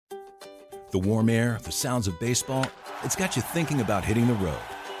The warm air, the sounds of baseball, it's got you thinking about hitting the road.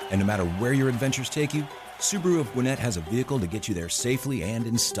 And no matter where your adventures take you, Subaru of Gwinnett has a vehicle to get you there safely and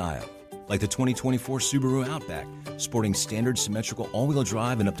in style. Like the 2024 Subaru Outback, sporting standard symmetrical all-wheel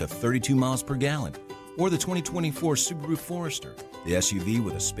drive and up to 32 miles per gallon. Or the 2024 Subaru Forester, the SUV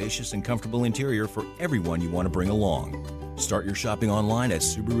with a spacious and comfortable interior for everyone you want to bring along. Start your shopping online at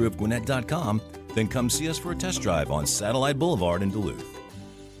SubaruofGwinnett.com, then come see us for a test drive on Satellite Boulevard in Duluth.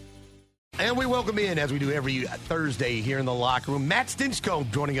 And we welcome in, as we do every Thursday here in the locker room, Matt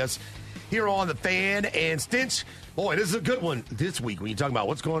Stinchcomb joining us here on The Fan. And Stinch, boy, this is a good one this week when you talk about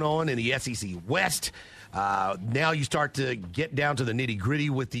what's going on in the SEC West. Now you start to get down to the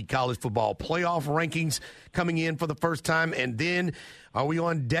nitty-gritty with the college football playoff rankings coming in for the first time. And then are we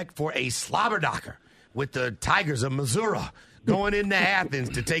on deck for a slobberknocker with the Tigers of Missouri going into Athens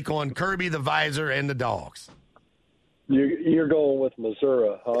to take on Kirby the Visor and the Dogs? You're going with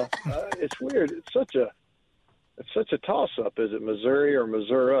Missouri, huh? It's weird. It's such a toss-up. Is it Missouri or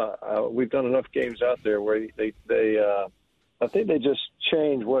Missouri? We've done enough games out there where they I think they just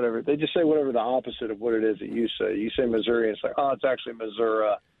change whatever. They just say whatever the opposite of what it is that you say. You say Missouri, and it's like, oh, it's actually Missouri.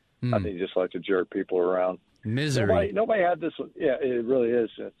 I think you just like to jerk people around. Missouri. Nobody had this one. Yeah, it really is.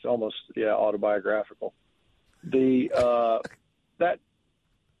 It's almost autobiographical.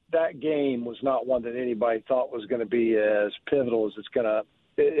 That game was not one that anybody thought was going to be as pivotal as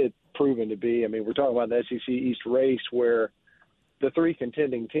it's proven to be. I mean, we're talking about the SEC East race where the three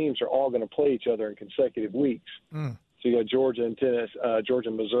contending teams are all going to play each other in consecutive weeks. So you got Georgia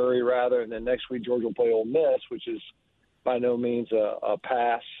and Missouri, rather, and then next week Georgia will play Ole Miss, which is by no means a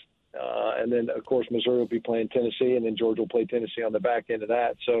pass. And then, of course, Missouri will be playing Tennessee, and then Georgia will play Tennessee on the back end of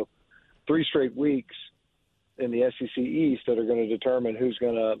that. So 3 straight weeks in the SEC East that are going to determine who's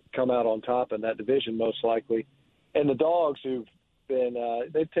going to come out on top in that division most likely. And the Dogs, who've been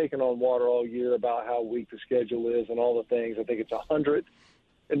they've taken on water all year about how weak the schedule is and all the things. I think it's 100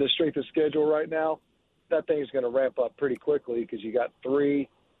 in the strength of schedule right now. That thing's going to ramp up pretty quickly because you got 3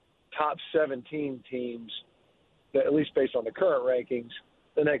 top 17 teams that, at least based on the current rankings,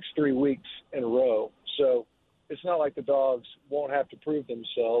 the next 3 weeks in a row. So it's not like the Dogs won't have to prove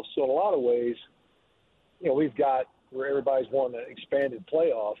themselves. So in a lot of ways, we've got where everybody's wanting an expanded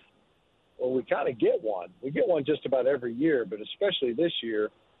playoff. Well, we kind of get one. We get one just about every year, but especially this year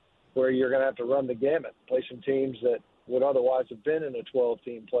where you're going to have to run the gamut, play some teams that would otherwise have been in a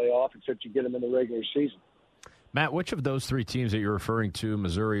 12-team playoff, except you get them in the regular season. Matt, which of those 3 teams that you're referring to,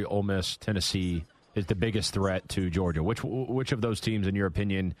 Missouri, Ole Miss, Tennessee, is the biggest threat to Georgia? Which of those teams, in your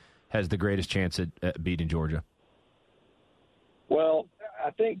opinion, has the greatest chance at beating Georgia? Well,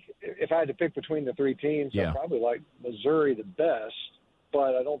 I think if I had to pick between the 3 teams, I'd probably like Missouri the best,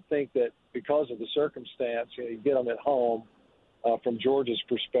 but I don't think that because of the circumstance, you get them at home from Georgia's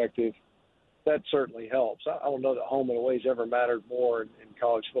perspective, that certainly helps. I don't know that home and away's ever mattered more in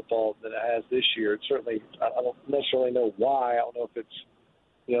college football than it has this year. It certainly, I don't necessarily know why. I don't know if it's,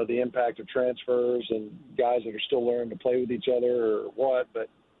 the impact of transfers and guys that are still learning to play with each other or what, but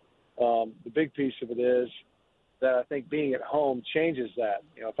the big piece of it is that I think being at home changes that.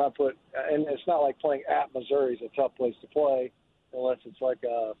 If I put – and it's not like playing at Missouri is a tough place to play unless it's like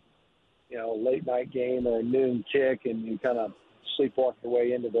a, late-night game or a noon kick and you kind of sleepwalk your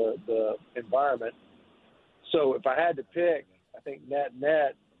way into the environment. So if I had to pick, I think net,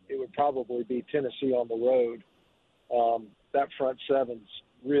 it would probably be Tennessee on the road. That front seven's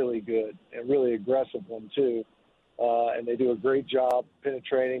really good and really aggressive one too. And they do a great job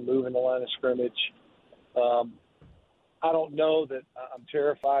penetrating, moving the line of scrimmage. I don't know that I'm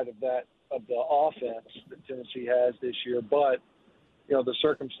terrified of the offense that Tennessee has this year, but the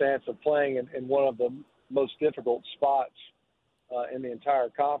circumstance of playing in one of the most difficult spots in the entire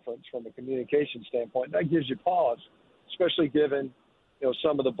conference from a communication standpoint, that gives you pause, especially given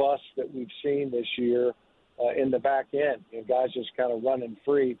some of the busts that we've seen this year in the back end. Guys just kind of running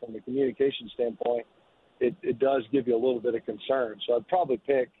free from a communication standpoint. It does give you a little bit of concern. So I'd probably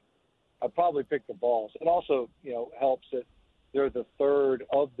pick the Vols. It also, helps that they're the third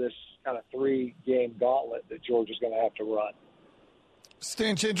of this kind of 3-game gauntlet that Georgia's going to have to run.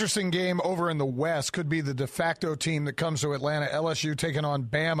 Stinch, interesting game over in the West. Could be the de facto team that comes to Atlanta. LSU taking on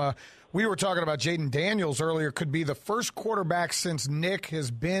Bama. We were talking about Jaden Daniels earlier. Could be the first quarterback since Nick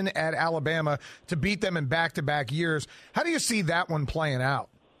has been at Alabama to beat them in back-to-back years. How do you see that one playing out?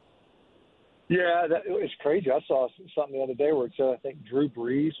 Yeah, it's crazy. I saw something the other day where it said I think Drew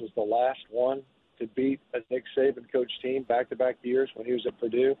Brees was the last one to beat a Nick Saban coach team back-to-back years when he was at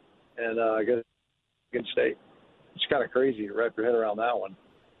Purdue and I guess Michigan State. It's kind of crazy to wrap your head around that one.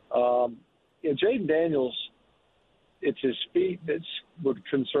 Jaden Daniels, it's his feet that's would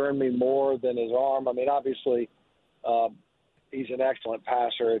concern me more than his arm. I mean, obviously, he's an excellent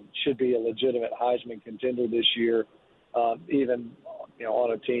passer and should be a legitimate Heisman contender this year, even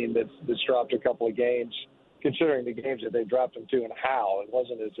on a team that's dropped a couple of games, considering the games that they dropped him to and how. It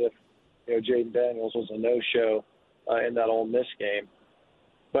wasn't as if Jaden Daniels was a no-show in that Ole Miss game.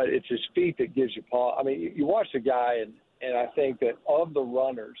 But it's his feet that gives you pause. I mean, you watch the guy, and I think that of the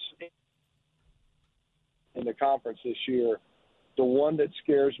runners in the conference this year, the one that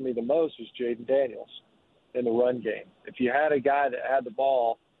scares me the most is Jaden Daniels in the run game. If you had a guy that had the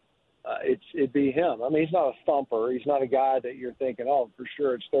ball, it'd be him. I mean, he's not a thumper. He's not a guy that you're thinking, oh, for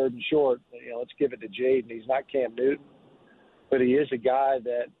sure it's third and short. Let's give it to Jaden. He's not Cam Newton. But he is a guy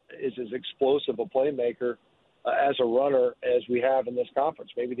that is as explosive a playmaker as a runner as we have in this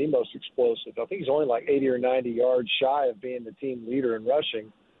conference, maybe the most explosive. I think he's only like 80 or 90 yards shy of being the team leader in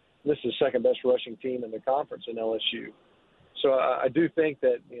rushing. This is the second best rushing team in the conference in LSU. So I do think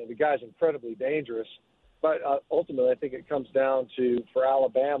that the guy's incredibly dangerous. But ultimately, I think it comes down to, for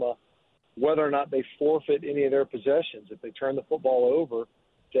Alabama, whether or not they forfeit any of their possessions if they turn the football over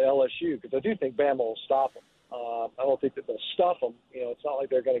to LSU, because I do think Bama will stop them. I don't think that they'll stuff them. It's not like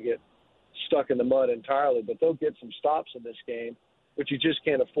they're going to get stuck in the mud entirely, but they'll get some stops in this game, but you just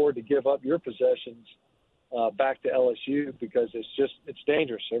can't afford to give up your possessions back to LSU because it's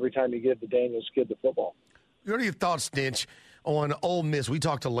dangerous every time you give the Daniels kid the football. What are your thoughts, Stinch, on Ole Miss? We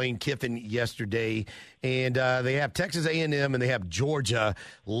talked to Lane Kiffin yesterday, and they have Texas A&M and they have Georgia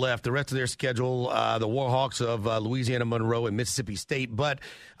left. The rest of their schedule, the Warhawks of Louisiana Monroe and Mississippi State, but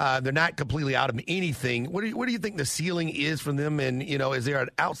they're not completely out of anything. What do you think the ceiling is for them? And is there an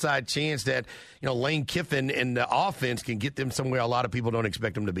outside chance that Lane Kiffin and the offense can get them somewhere a lot of people don't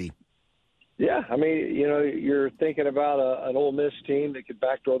expect them to be? Yeah, I mean, you're thinking about an Ole Miss team that could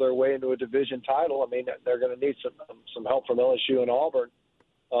backdoor their way into a division title. I mean, they're going to need some help from LSU and Auburn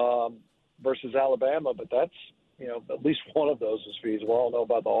versus Alabama, but that's, at least one of those is feasible. I don't know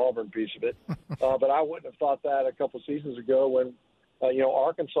about the Auburn piece of it, but I wouldn't have thought that a couple seasons ago when,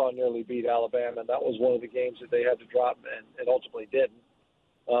 Arkansas nearly beat Alabama, and that was one of the games that they had to drop and ultimately didn't.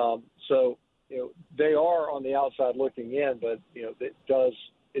 So, they are on the outside looking in, but,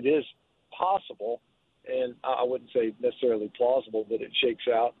 it is possible, and I wouldn't say necessarily plausible that it shakes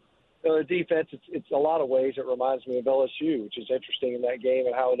out. The defense, it's a lot of ways it reminds me of LSU, which is interesting in that game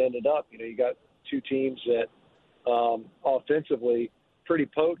and how it ended up. You got two teams that offensively pretty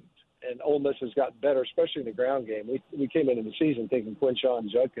potent, and Ole Miss has gotten better, especially in the ground game. We came into the season thinking Quinshon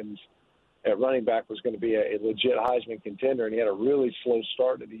Judkins at running back was going to be a legit Heisman contender, and he had a really slow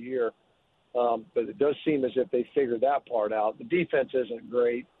start to the year. But it does seem as if they figured that part out. The defense isn't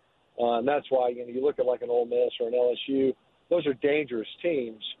great. And that's why you look at like an Ole Miss or an LSU, those are dangerous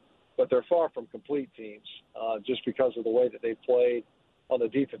teams, but they're far from complete teams just because of the way that they played on the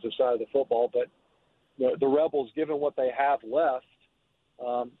defensive side of the football. But the Rebels, given what they have left,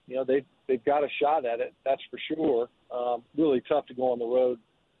 they've got a shot at it, that's for sure. Really tough to go on the road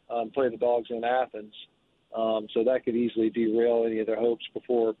and play the Dogs in Athens. So that could easily derail any of their hopes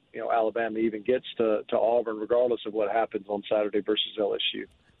before Alabama even gets to Auburn, regardless of what happens on Saturday versus LSU.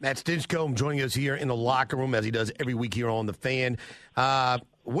 Matt Stinchcomb joining us here in the locker room as he does every week here on The Fan.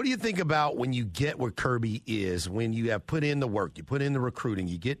 What do you think about when you get where Kirby is, when you have put in the work, you put in the recruiting,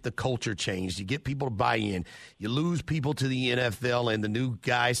 you get the culture changed, you get people to buy in, you lose people to the NFL and the new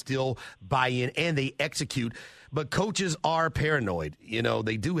guys still buy in and they execute, but coaches are paranoid.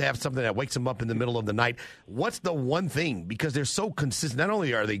 They do have something that wakes them up in the middle of the night. What's the one thing, because they're so consistent, not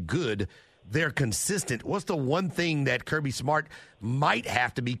only are they good, they're consistent. What's the one thing that Kirby Smart might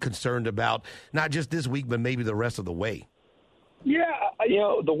have to be concerned about, not just this week, but maybe the rest of the way? Yeah,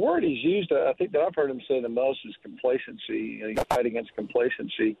 the word he's used, I think that I've heard him say the most is complacency. You fight against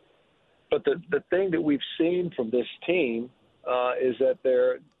complacency. But the thing that we've seen from this team is that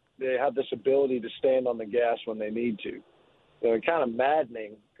they have this ability to stand on the gas when they need to. They're kind of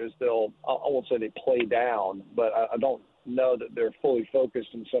maddening because I won't say they play down, but I don't know that they're fully focused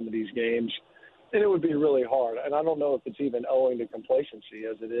in some of these games, and it would be really hard. And I don't know if it's even owing to complacency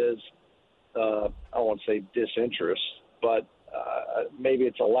as it is, I won't say disinterest, but maybe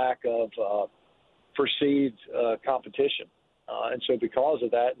it's a lack of perceived competition. And so because of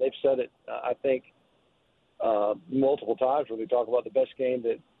that, they've said it, I think, multiple times when they talk about the best game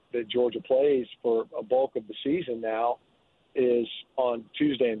that Georgia plays for a bulk of the season now is on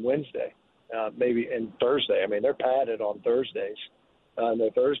Tuesday and Wednesday. Maybe in Thursday. I mean, they're padded on Thursdays in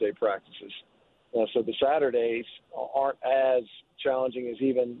their Thursday practices. So the Saturdays aren't as challenging as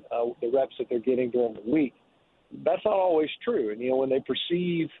even the reps that they're getting during the week. That's not always true. And, when they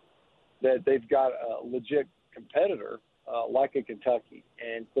perceive that they've got a legit competitor like a Kentucky,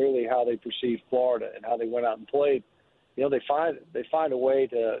 and clearly how they perceived Florida and how they went out and played, they find a way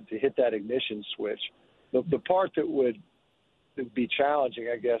to hit that ignition switch. The part that would be challenging,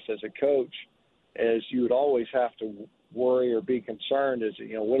 I guess, as a coach, is you would always have to worry or be concerned is,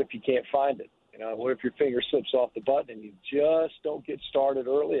 what if you can't find it? What if your finger slips off the button and you just don't get started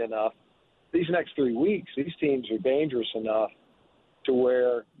early enough? These next 3 weeks, these teams are dangerous enough to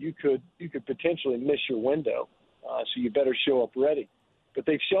where you could potentially miss your window. So you better show up ready. But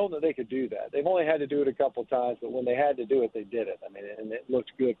they've shown that they could do that. They've only had to do it a couple of times, but when they had to do it, they did it. I mean, and it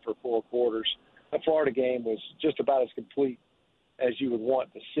looked good for 4 quarters. The Florida game was just about as complete as you would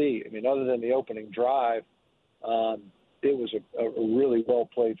want to see. I mean, other than the opening drive, it was a really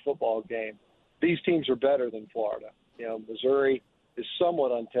well-played football game. These teams are better than Florida. Missouri is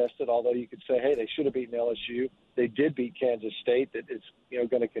somewhat untested, although you could say, hey, they should have beaten LSU. They did beat Kansas State that is,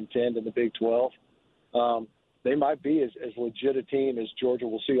 going to contend in the Big 12. They might be as legit a team as Georgia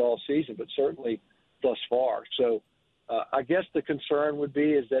will see all season, but certainly thus far. So I guess the concern would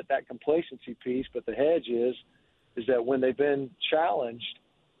be is that complacency piece, but the hedge is that when they've been challenged,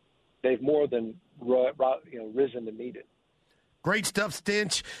 they've more than risen to meet it. Great stuff,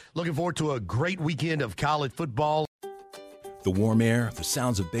 Stinch. Looking forward to a great weekend of college football. The warm air, the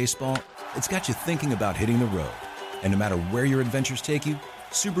sounds of baseball, it's got you thinking about hitting the road. And no matter where your adventures take you,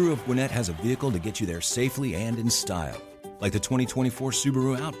 Subaru of Gwinnett has a vehicle to get you there safely and in style. Like the 2024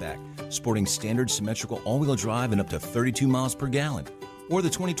 Subaru Outback, sporting standard symmetrical all-wheel drive and up to 32 miles per gallon. Or the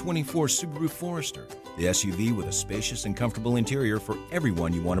 2024 Subaru Forester, the SUV with a spacious and comfortable interior for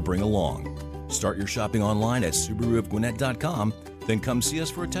everyone you want to bring along. Start your shopping online at SubaruofGwinnett.com, then come see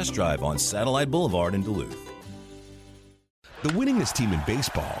us for a test drive on Satellite Boulevard in Duluth. The winningest team in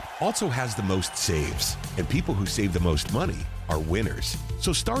baseball also has the most saves, and people who save the most money are winners.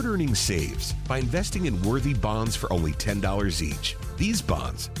 So start earning saves by investing in worthy bonds for only $10 each. These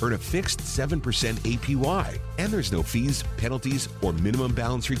bonds earn a fixed 7% APY, and there's no fees, penalties, or minimum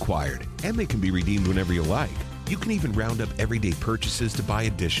balance required, and they can be redeemed whenever you like. You can even round up everyday purchases to buy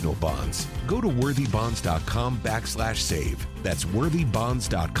additional bonds. Go to worthybonds.com/save. That's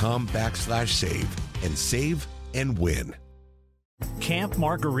worthybonds.com/save and save and win. Camp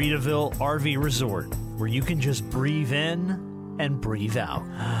Margaritaville RV Resort, where you can just breathe in and breathe out.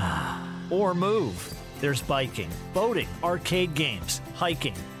 Or move. There's biking, boating, arcade games,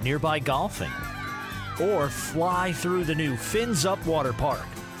 hiking, nearby golfing. Or fly through the new Fins Up Water Park.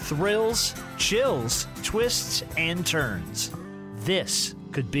 Thrills, chills, twists, and turns. This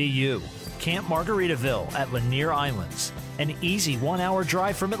could be you. Camp Margaritaville at Lanier Islands. An easy 1-hour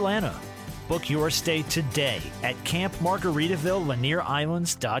drive from Atlanta. Book your stay today at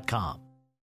campmargaritavillelanierislands.com.